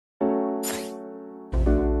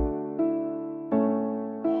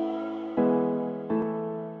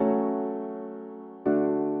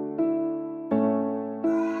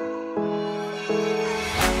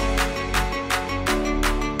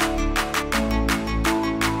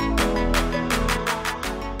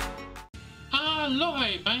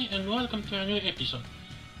welcome to a new episode.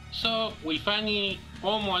 So we finally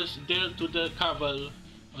almost there to the caval,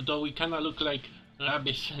 although we kinda look like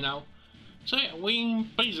rabbits now. So yeah, we're in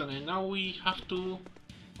prison and now we have to...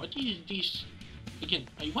 What is this? Again,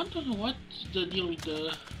 I want to know what's the deal with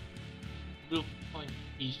the blue point.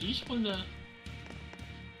 Is this for the...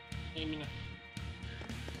 I mean...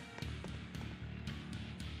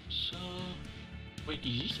 So... Wait,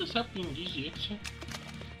 is this just happening in this direction?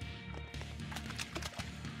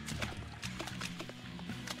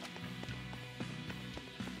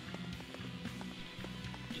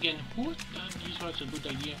 Again, who thought this was a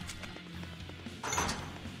good idea?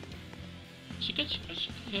 Secret,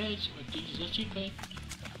 yes, what is the secret?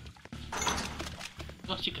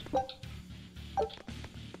 No secret.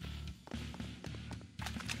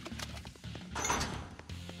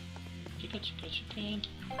 Secret.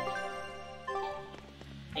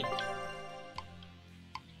 Wait.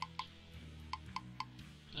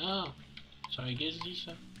 Oh, so I guess this.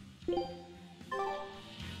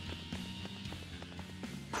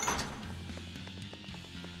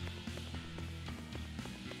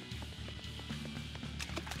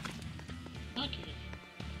 Okay.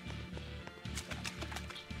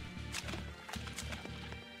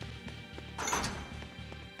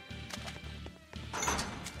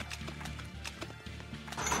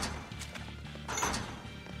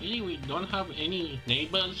 Really, we don't have any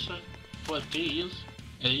neighbors for 3 years.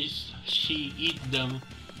 At least she eat them.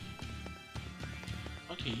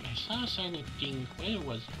 Okay, I saw a shiny thing. Where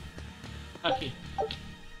was it? Okay.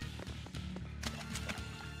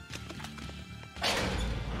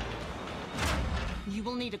 You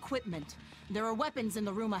will need equipment. There are weapons in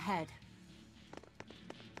the room ahead.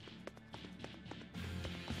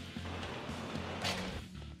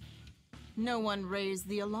 No one raised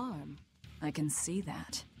the alarm. I can see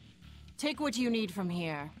that. Take what you need from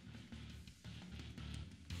here.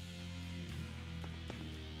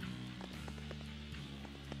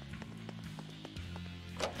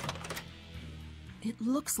 It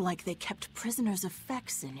looks like they kept prisoners'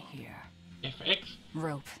 effects in here. FX?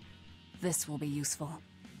 Rope. This will be useful.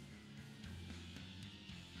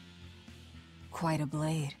 Quite a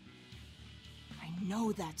blade. I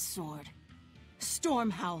know that sword.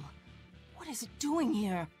 Stormhowl. What is it doing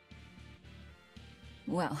here?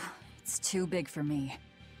 Well, it's too big for me.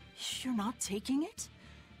 You're not taking it?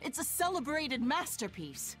 It's a celebrated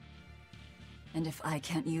masterpiece. And if I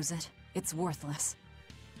can't use it, it's worthless.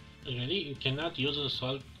 Really? You cannot use a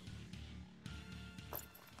sword?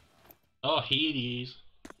 Oh, here it is.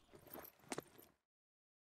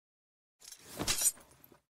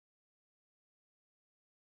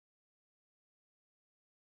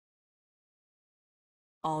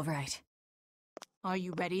 All right. Are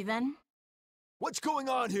you ready then? What's going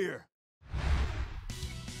on here?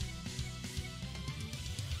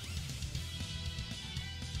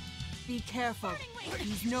 Be careful.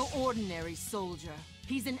 He's no ordinary soldier.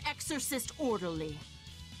 He's an exorcist orderly.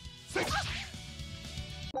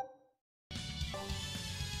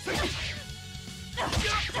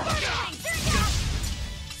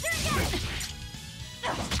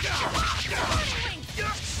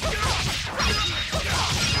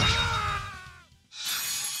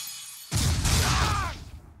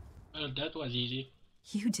 Well, that was easy.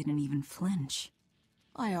 You didn't even flinch.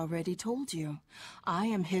 I already told you. I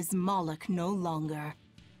am his Moloch no longer.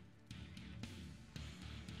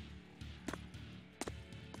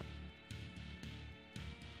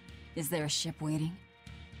 Is there a ship waiting?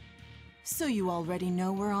 So you already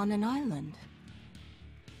know we're on an island.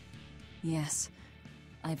 Yes.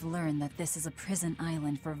 I've learned that this is a prison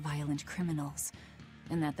island for violent criminals,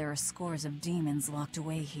 and that there are scores of demons locked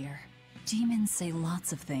away here. Demons say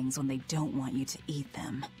lots of things when they don't want you to eat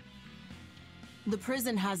them. The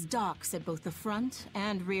prison has docks at both the front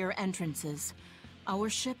and rear entrances. Our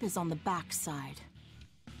ship is on the back side.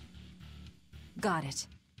 Got it.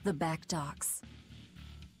 The back docks.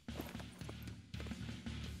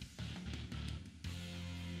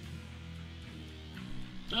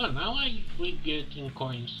 Oh, now we're getting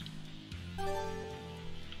coins. I'm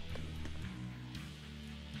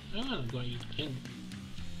gonna go again.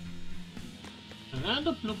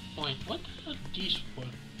 Another blue point. What are these for?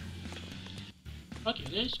 Okay,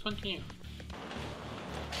 let's continue.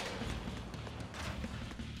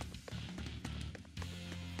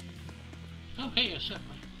 Oh, hey, a shepherd.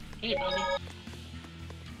 Hey, buddy.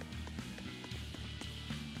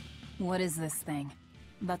 What is this thing?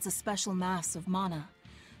 That's a special mass of mana.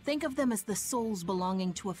 Think of them as the souls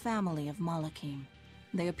belonging to a family of Malachim.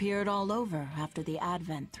 They appeared all over after the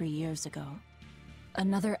Advent 3 years ago.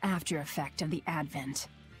 Another after effect of the Advent.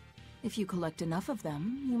 If you collect enough of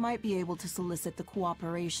them, you might be able to solicit the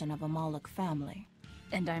cooperation of a Moloch family.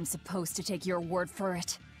 And I'm supposed to take your word for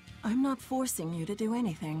it? I'm not forcing you to do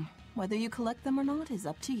anything. Whether you collect them or not is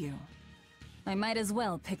up to you. I might as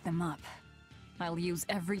well pick them up. I'll use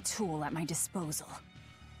every tool at my disposal.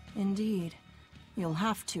 Indeed. You'll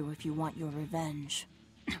have to if you want your revenge.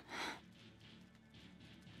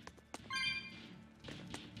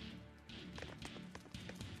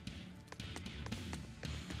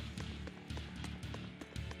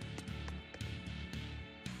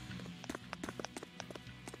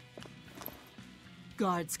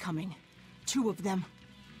 Guards coming. 2 of them.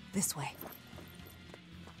 This way.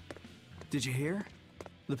 Did you hear?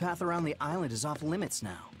 The path around the island is off limits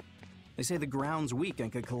now. They say the ground's weak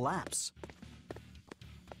and could collapse.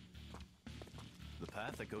 The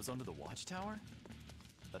path that goes under the watchtower?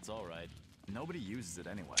 That's alright. Nobody uses it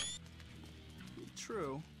anyway.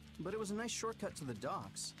 True, but it was a nice shortcut to the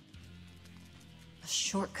docks. A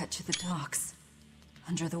shortcut to the docks.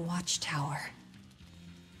 Under the watchtower.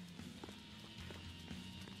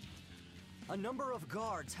 A number of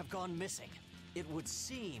guards have gone missing. It would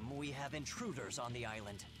seem we have intruders on the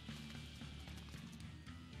island.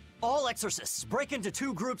 All exorcists, break into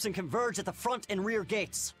 2 groups and converge at the front and rear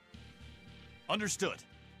gates. Understood.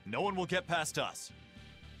 No one will get past us.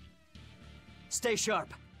 Stay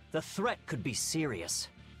sharp. The threat could be serious.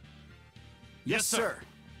 Yes, sir.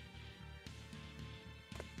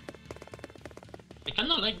 I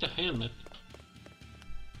kinda like the helmet.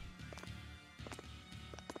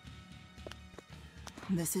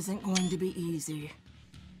 This isn't going to be easy.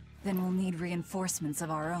 Then we'll need reinforcements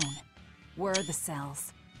of our own. Where are the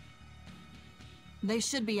cells? They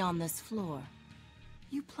should be on this floor.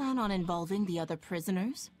 You plan on involving the other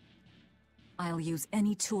prisoners? I'll use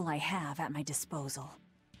any tool I have at my disposal.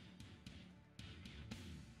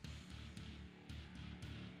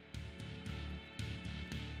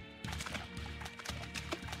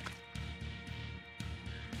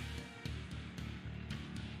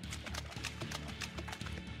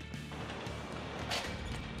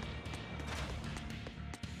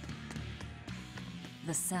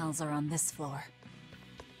 The cells are on this floor.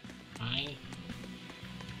 Fine.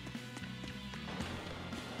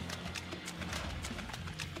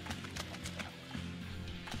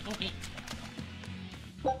 Okay.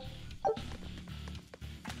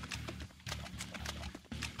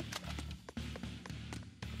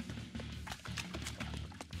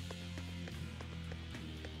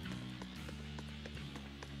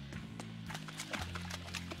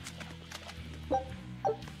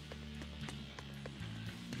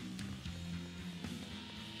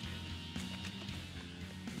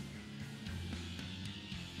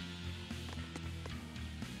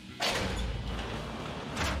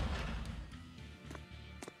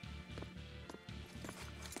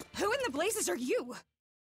 Who in the blazes are you?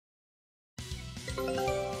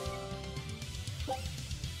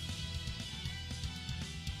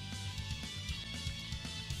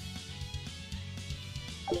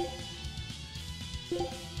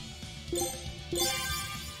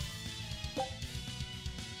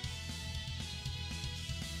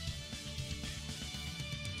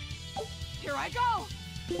 Here I go!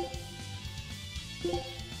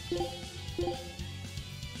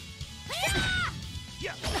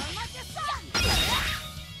 Yeah.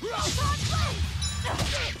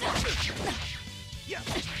 Yeah.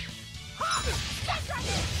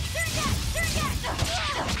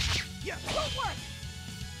 Yeah. Won't work!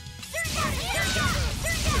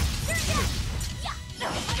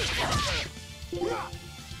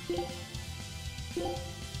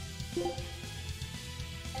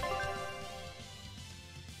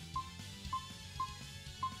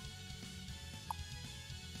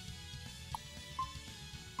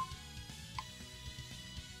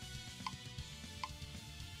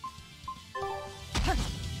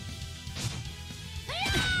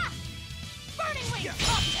 Burning wings!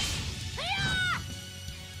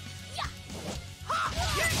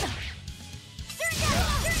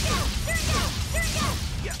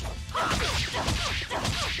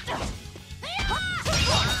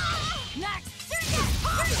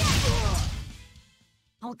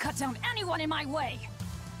 I'll cut down anyone in my way!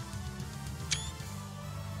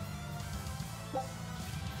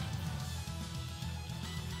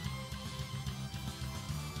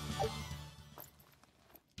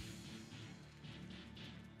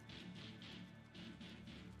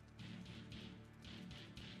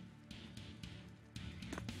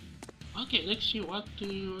 Okay, let's see what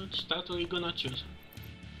stat are we gonna choose.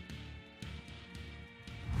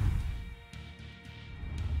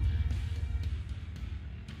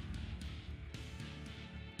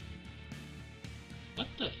 What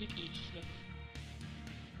the cities.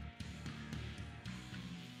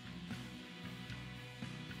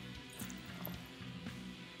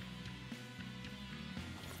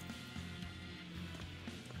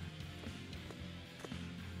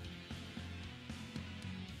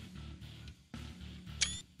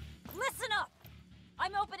 Listen up!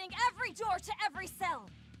 I'm opening every door to every cell.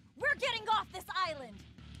 We're getting off this island.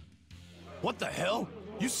 What the hell?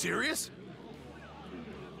 You serious?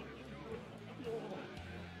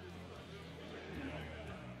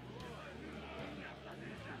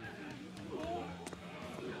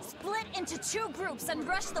 Split into 2 groups and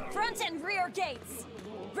rush the front and rear gates.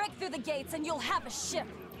 Break through the gates and you'll have a ship.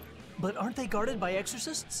 But aren't they guarded by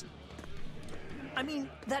exorcists? I mean,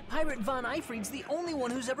 that pirate Von Eifried's the only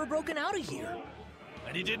one who's ever broken out of here.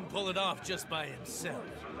 And he didn't pull it off just by himself.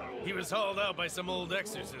 He was hauled out by some old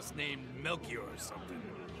exorcist named Melchior or something.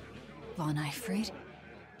 Von Eifried?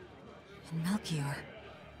 And Melchior.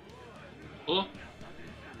 Oh,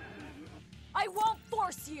 I won't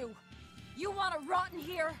force you! You want to rot in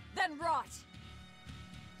here? Then rot!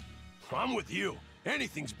 I'm with you.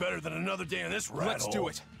 Anything's better than another day in this rat Let's hole. do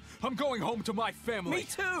it. I'm going home to my family. Me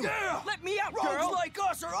too! Yeah! Let me out, Rogues girl! like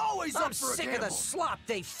us are always I'm up for a sick of gamble. the slop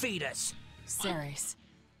they feed us. Ceres.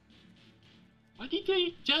 what did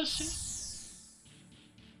they just say?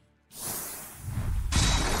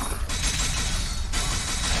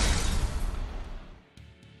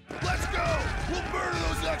 Let's go! We'll murder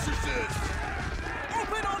those exorcists!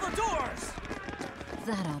 Open all the doors!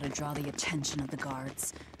 That ought to draw the attention of the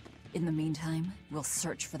guards. In the meantime, we'll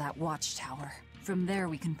search for that watchtower. From there,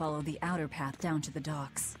 we can follow the outer path down to the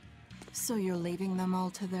docks. So you're leaving them all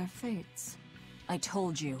to their fates? I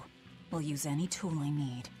told you, we'll use any tool I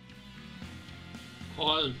need.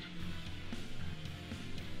 Cold.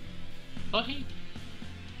 Okay.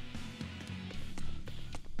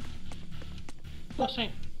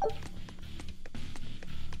 Nothing.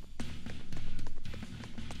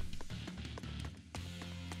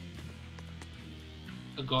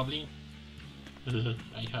 A goblin?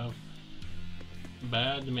 I have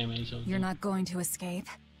bad memories of You're them. not going to escape?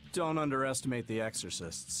 Don't underestimate the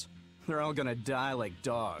exorcists. They're all gonna die like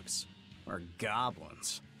dogs. Or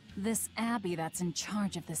goblins. This abbey that's in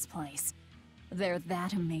charge of this place. They're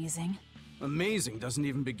that amazing? Amazing doesn't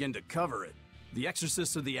even begin to cover it. The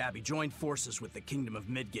exorcists of the Abbey joined forces with the Kingdom of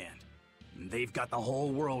Midgand. And they've got the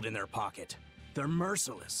whole world in their pocket. They're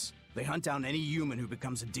merciless. They hunt down any human who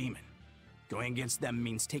becomes a demon. Going against them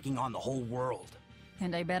means taking on the whole world.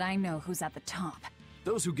 And I bet I know who's at the top.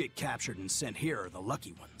 Those who get captured and sent here are the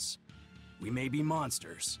lucky ones. We may be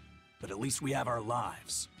monsters, but at least we have our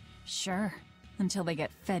lives. Sure, until they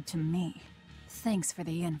get fed to me. Thanks for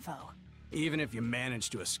the info. Even if you manage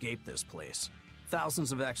to escape this place,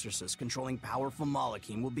 thousands of exorcists controlling powerful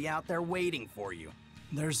Malachim will be out there waiting for you.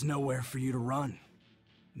 There's nowhere for you to run.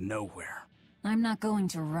 Nowhere. I'm not going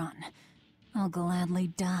to run. I'll gladly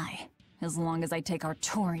die, as long as I take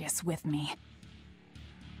Artorias with me.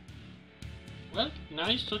 Well,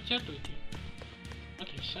 nice to chat with you.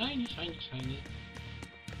 Okay, shiny.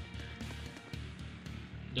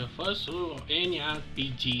 The first rule of any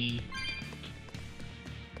RPG.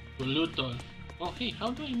 Luthor. Oh hey,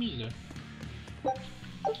 how do I miss that? Okay,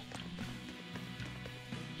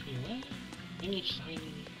 what? Any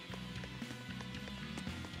shiny?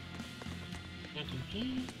 Nothing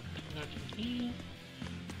here, nothing here.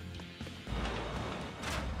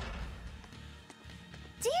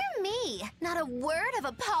 Dear me, not a word of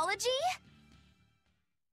apology?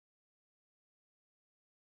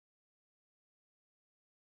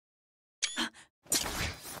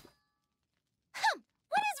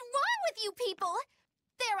 What is wrong with you people?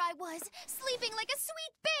 There I was, sleeping like a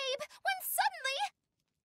sweet babe, when suddenly...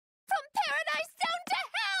 From paradise down to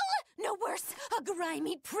hell! No worse, a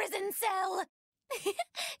grimy prison cell!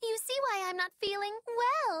 You see why I'm not feeling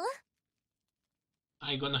well.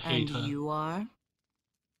 I'm gonna hate her. And you are?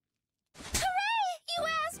 Hooray! You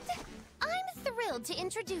asked! I'm thrilled to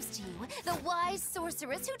introduce to you the wise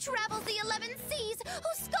sorceress who travels the 11 seas,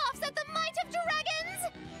 who scoffs at the might of dragons!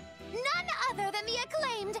 None other than the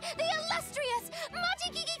acclaimed, the illustrious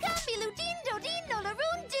Machikiki Kambilu Dindo Dindo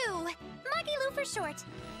Larundu! Magilu for short.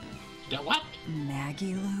 The what?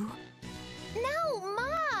 Maggie-Lou? No,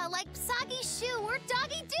 Ma, like Soggy Shoe or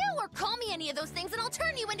Doggy Doo, or call me any of those things and I'll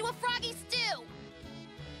turn you into a froggy stew!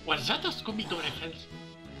 Was that a Scooby-Doo reference?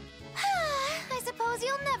 I suppose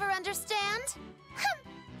you'll never understand.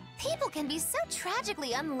 People can be so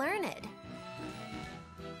tragically unlearned.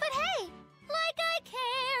 But hey, like I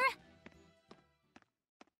care!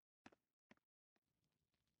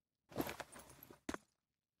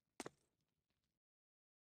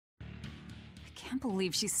 can't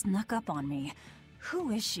believe she snuck up on me.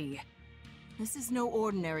 Who is she? This is no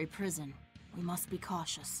ordinary prison. We must be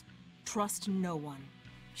cautious. Trust no one.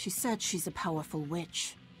 She said she's a powerful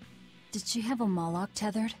witch. Did she have a Moloch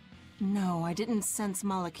tethered? No, I didn't sense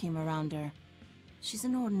Malakim around her. She's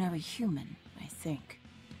an ordinary human, I think.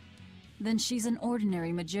 Then she's an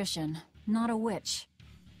ordinary magician, not a witch.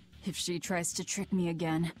 If she tries to trick me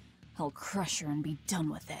again, I'll crush her and be done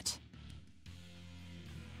with it.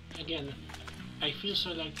 Again, I feel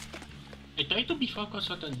so like I try to be focused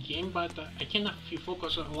on the game, but I cannot be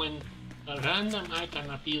focused on when a random icon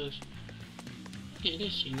appears. Okay,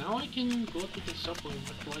 let's see. Now I can go to the subway.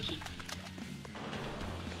 What was it?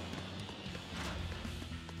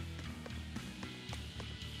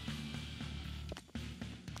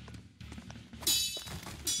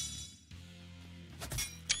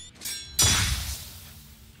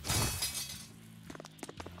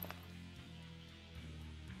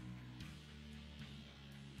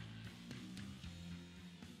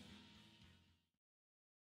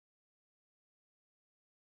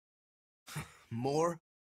 More?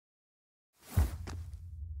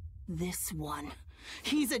 This one.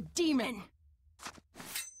 He's a demon!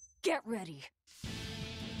 Get ready.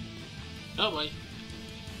 Oh boy.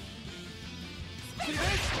 You're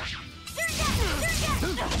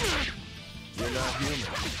not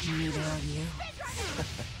human. Neither are you.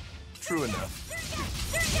 True enough.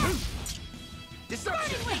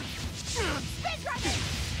 Deception!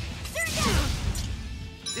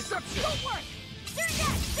 Deception! Don't work!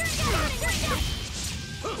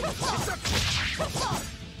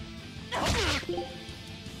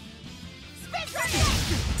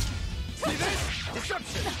 See this?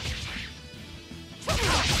 Deception!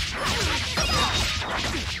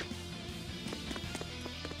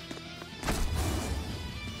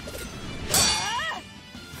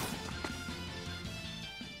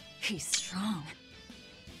 He's strong.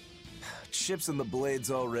 Chips in the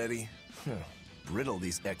blades already. Brittle,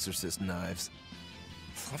 these exorcist knives.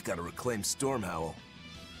 I've got to reclaim Stormhowl.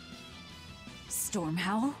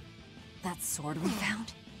 Stormhowl? That sword we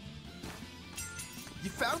found? You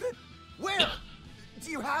found it? Where?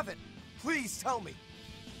 Do you have it? Please tell me.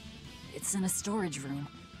 It's in a storage room.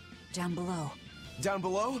 Down below. Down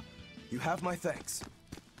below? You have my thanks.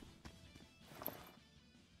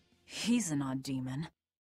 He's an odd demon.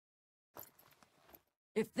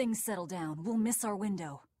 If things settle down, we'll miss our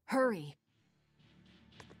window. Hurry!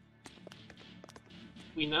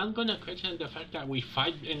 We're not gonna question the fact that we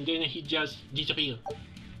fight and then he just disappeared.